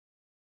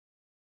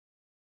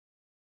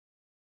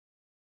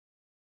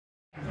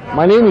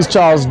My name is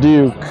Charles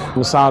Duke. I'm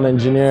a sound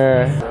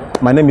engineer.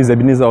 My name is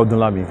Ebenezer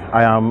Odunlami.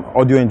 I am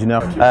audio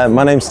engineer.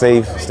 My name's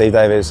Steve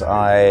Davis.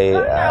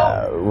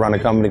 I run a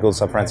company called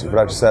Subfrantic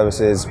Production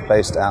Services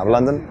based out of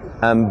London.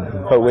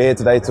 But we're here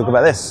today to talk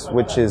about this,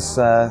 which is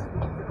a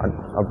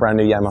brand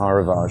new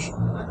Yamaha Rivage.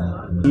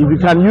 If you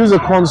can use a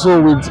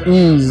console with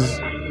ease,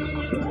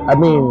 I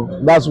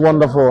mean, that's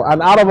wonderful.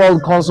 And out of all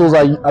the consoles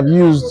I've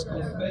used,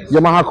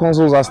 Yamaha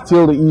consoles are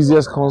still the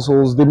easiest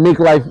consoles. They make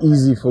life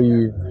easy for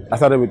you. I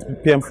started with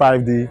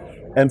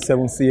PM5D,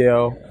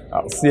 M7CL,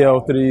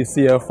 CL3,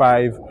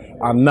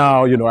 CL5, and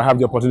now, I have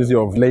the opportunity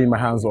of laying my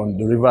hands on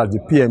the Rivage, the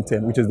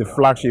PM10, which is the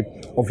flagship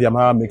of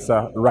Yamaha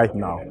mixer right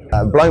now.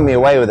 Blowing me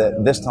away with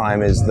it this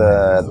time is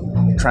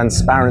the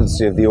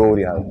transparency of the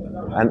audio.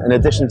 And in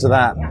addition to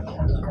that,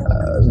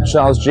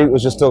 Charles Duke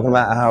was just talking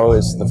about how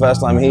it's the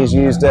first time he's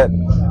used it.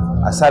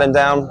 I sat him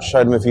down,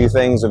 showed him a few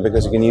things, and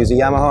because he can use a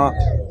Yamaha,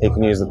 he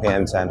can use the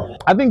PM10.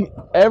 I think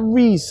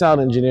every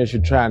sound engineer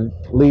should try and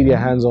lay their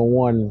hands on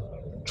one.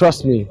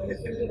 Trust me,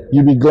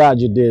 you'll be glad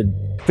you did.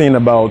 The thing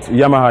about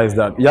Yamaha is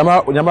that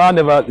Yamaha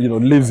never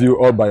leaves you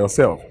all by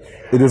yourself.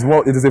 It is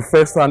a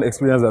first-hand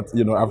experience that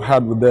I've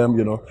had with them.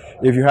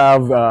 If you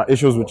have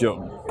issues with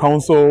your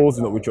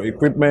consoles, with your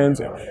equipment,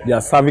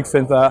 their service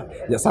center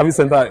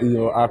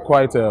are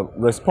quite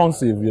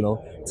responsive,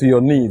 to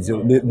your needs.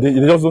 They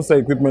just don't sell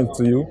equipment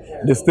to you.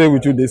 They stay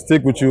with you, they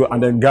stick with you,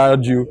 and then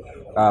guide you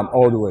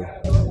all the way.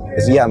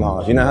 It's a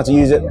Yamaha. If you know how to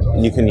use it,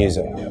 you can use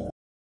it.